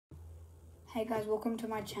Hey guys, welcome to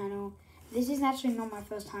my channel. This is actually not my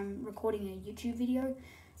first time recording a YouTube video.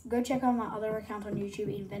 Go check out my other account on YouTube,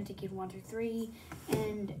 InventorKid123,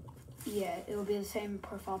 and yeah, it'll be the same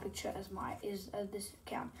profile picture as this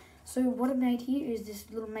account. So what I made here is this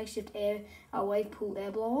little makeshift wave pool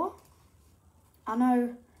air blower. I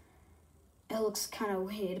know it looks kind of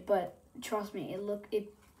weird, but trust me,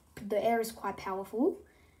 the air is quite powerful.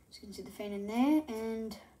 So you can see the fan in there,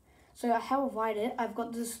 and so how I've wired it, I've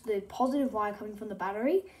got the positive wire coming from the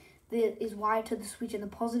battery that is wired to the switch, and the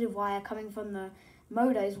positive wire coming from the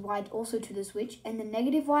motor is wired also to the switch, and the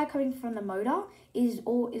negative wire coming from the motor is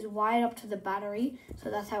wired up to the battery. So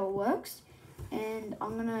that's how it works. And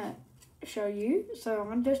I'm gonna show you. So I'm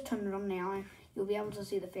gonna just turn it on now, and you'll be able to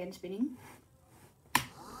see the fan spinning. And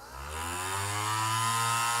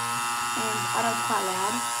I know it's quite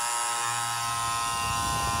loud.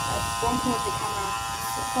 It's one towards the camera.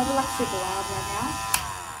 It's probably like super loud right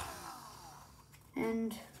now.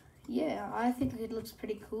 And yeah, I think it looks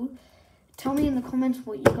pretty cool. Tell me in the comments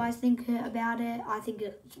what you guys think about it. I think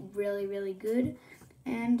it's really, really good.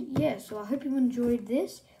 And yeah, so I hope you enjoyed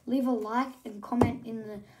this. Leave a like and comment in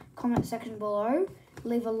the comment section below.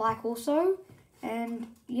 Leave a like also. And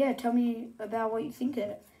yeah, tell me about what you think of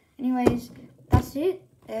it. Anyways, that's it.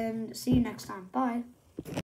 And see you next time. Bye.